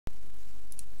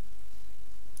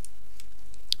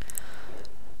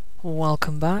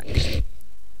Welcome back.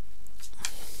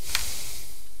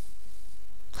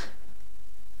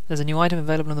 There's a new item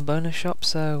available in the bonus shop,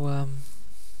 so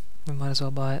we might as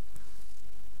well buy it.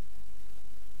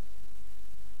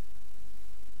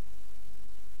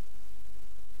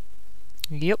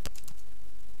 Yep.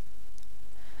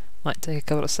 Might take a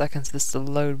couple of seconds for this to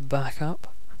load back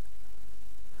up.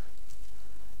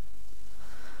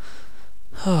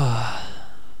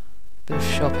 Bit of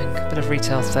shopping, bit of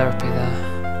retail therapy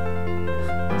there.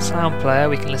 Sound player,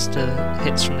 we can listen to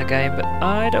hits from the game, but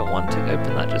I don't want to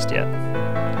open that just yet.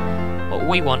 What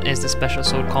we want is the Special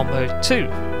Sword Combo 2.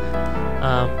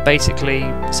 Basically,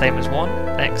 same as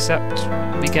 1, except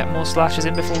we get more slashes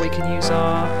in before we can use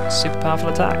our super powerful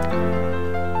attack.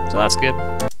 So that's good.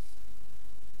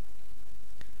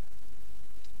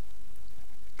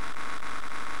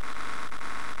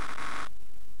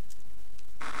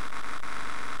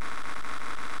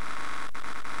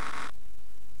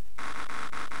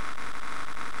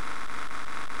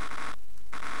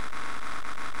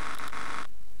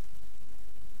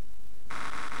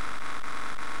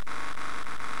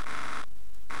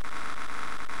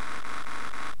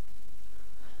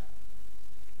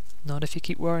 Not if you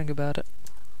keep worrying about it.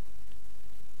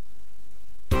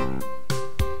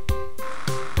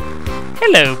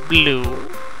 Hello, Blue.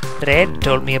 Red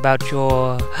told me about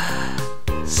your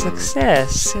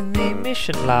success in the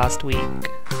mission last week.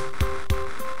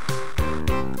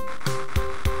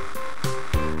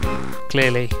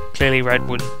 Clearly Red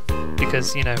wouldn't,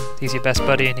 because, you know, he's your best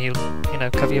buddy and he'll, you know,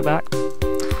 cover your back.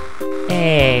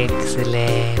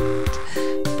 Excellent.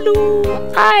 Blue,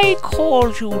 I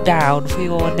called you down for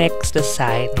your next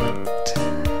assignment.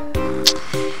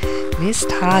 This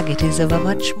target is of a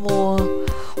much more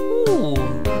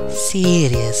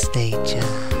serious nature.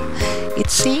 It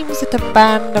seems that a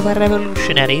band of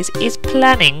revolutionaries is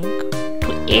planning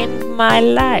to end my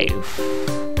life.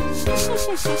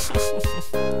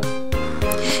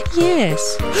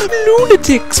 Yes,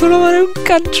 lunatics from our own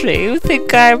country who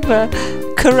think I'm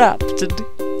corrupt and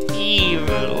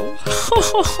evil.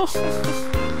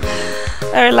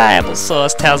 A reliable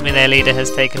source tells me their leader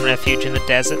has taken refuge in the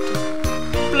desert.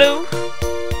 Blue,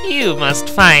 you must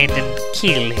find and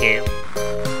kill him.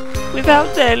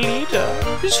 Without their leader,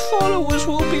 his followers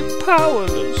will be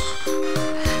powerless.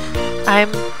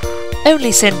 I'm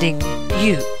only sending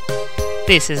you.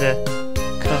 This is a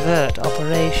covert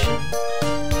operation.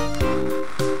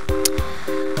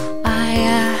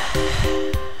 I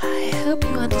hope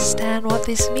you understand what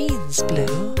this means,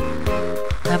 Blue.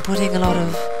 I'm putting a lot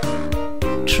of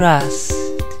trust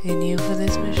in you for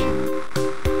this mission.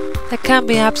 There can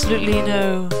be absolutely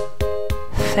no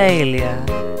failure.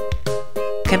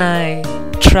 Can I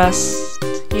trust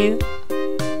you?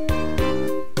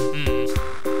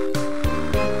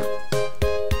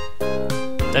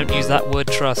 Don't use that word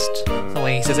trust. The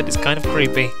way he says it is kind of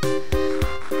creepy.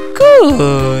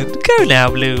 Good! Go now,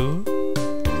 Blue.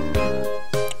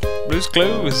 Blue's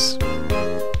clues.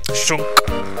 Shunk.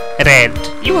 Red,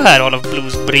 you heard all of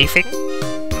Blue's briefing?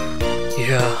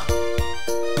 Yeah.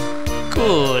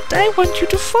 Good. I want you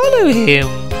to follow him.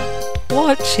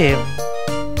 Watch him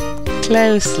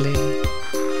closely.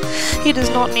 He does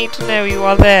not need to know you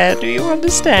are there, do you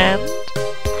understand?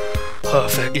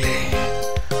 Perfectly.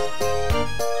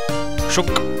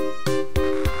 Shunk.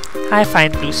 I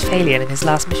find Blue's failure in his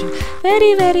last mission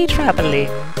very, very troubling.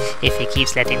 If he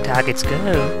keeps letting targets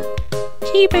go,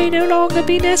 he may no longer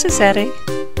be necessary.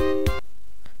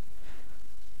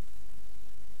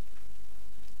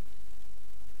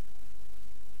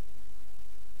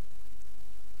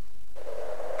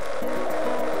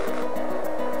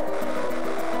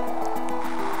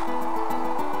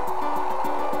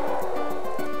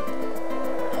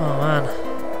 Oh man.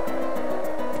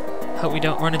 Hope we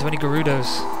don't run into any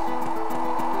Gerudos.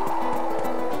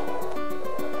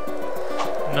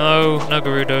 No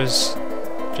Gerudos.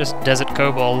 Just desert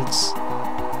kobolds.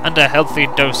 And a healthy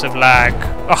dose of lag.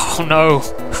 Oh no!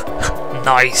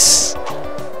 Nice!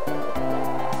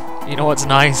 You know what's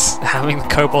nice? Having the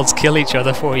kobolds kill each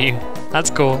other for you. That's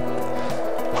cool.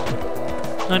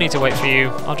 No need to wait for you.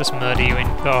 I'll just murder you in...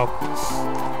 Oh.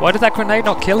 Why did that grenade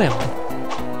not kill him?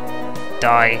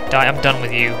 Die. Die. I'm done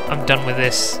with you. I'm done with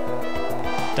this.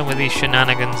 Done with these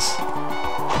shenanigans.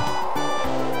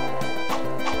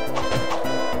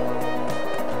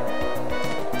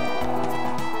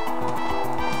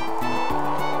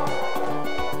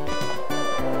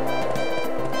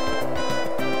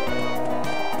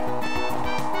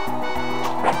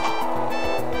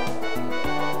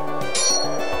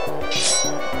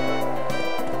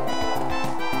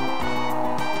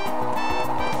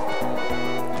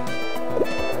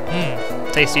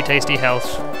 Tasty, tasty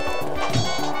health.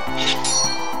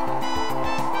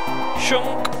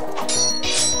 Chunk!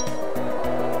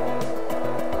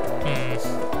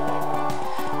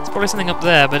 There's probably something up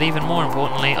there, but even more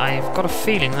importantly, I've got a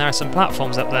feeling there are some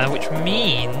platforms up there, which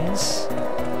means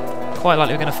quite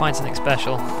likely we're going to find something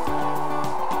special.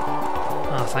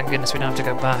 Oh, thank goodness we don't have to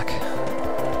go back.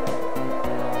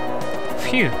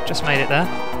 Phew, just made it there.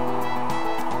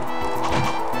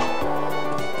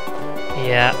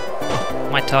 Yeah,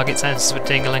 my target senses were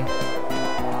tingling.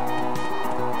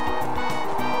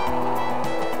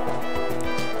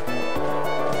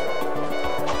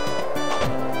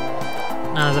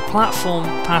 Now there's a platform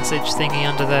passage thingy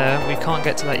under there. We can't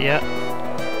get to that yet.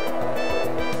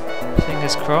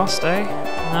 Fingers crossed, eh?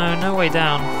 No, no way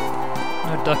down.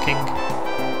 No ducking.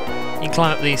 You can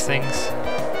climb up these things.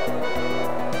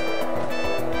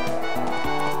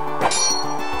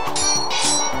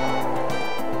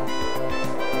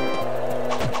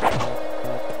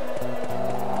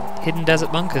 Hidden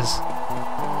desert bunkers.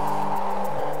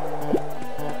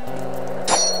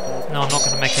 No, I'm not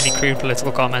going to make any crude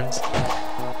political comments.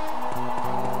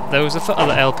 Those are for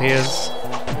other LPers.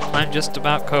 I'm just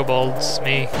about kobolds,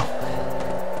 me.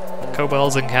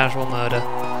 Kobolds and casual murder.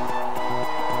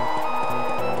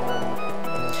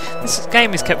 This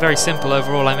game is kept very simple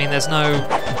overall. I mean, there's no,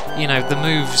 you know, the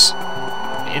moves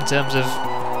in terms of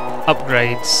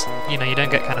upgrades. You know, you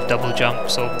don't get kind of double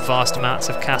jumps or vast amounts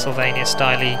of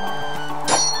Castlevania-style-y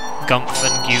gumph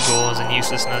and gewgaws and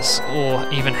uselessness, or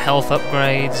even health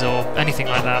upgrades or anything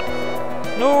like that.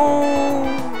 No!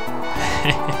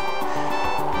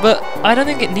 But I don't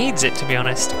think it needs it, to be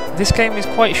honest. This game is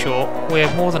quite short.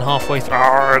 We're more than halfway through.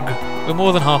 We're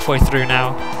more than halfway through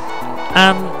now,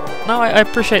 and no, I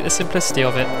appreciate the simplicity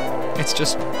of it. It's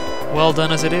just well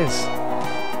done as it is.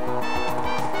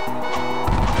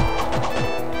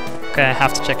 Okay, I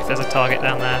have to check if there's a target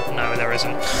down there. No, there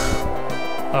isn't.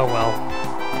 Oh well.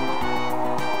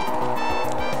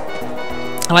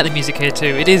 I like the music here too.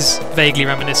 It is vaguely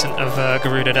reminiscent of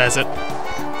Garuda Desert,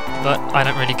 but I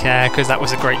don't really care because that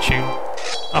was a great tune.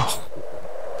 Oh.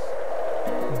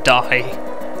 Die.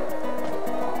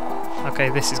 Okay,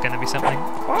 this is going to be something.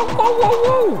 Whoa, whoa,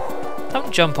 whoa, whoa!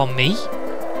 Don't jump on me.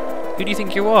 Who do you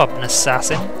think you are? An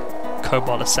assassin?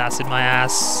 Kobold assassin, my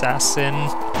assassin.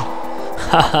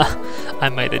 Haha, I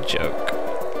made a joke.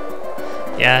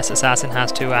 Yes, assassin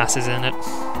has two asses in it.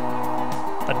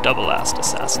 A double-assed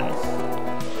assassin.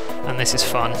 And this is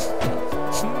fun.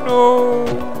 No!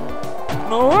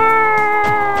 No!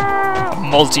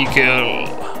 Multi-kill!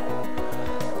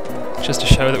 Just to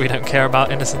show that we don't care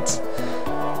about innocence.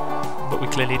 But we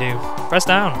clearly do. Press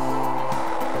down!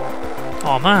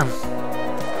 Oh man!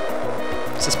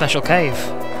 It's a special cave.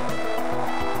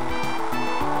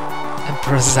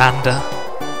 Emperor Xander.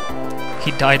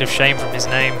 He died of shame from his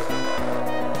name.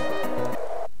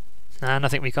 Nah,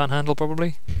 nothing we can't handle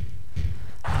probably.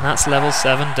 And that's level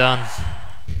 7 done.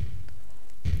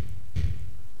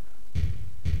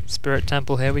 Spirit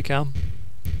Temple, here we come.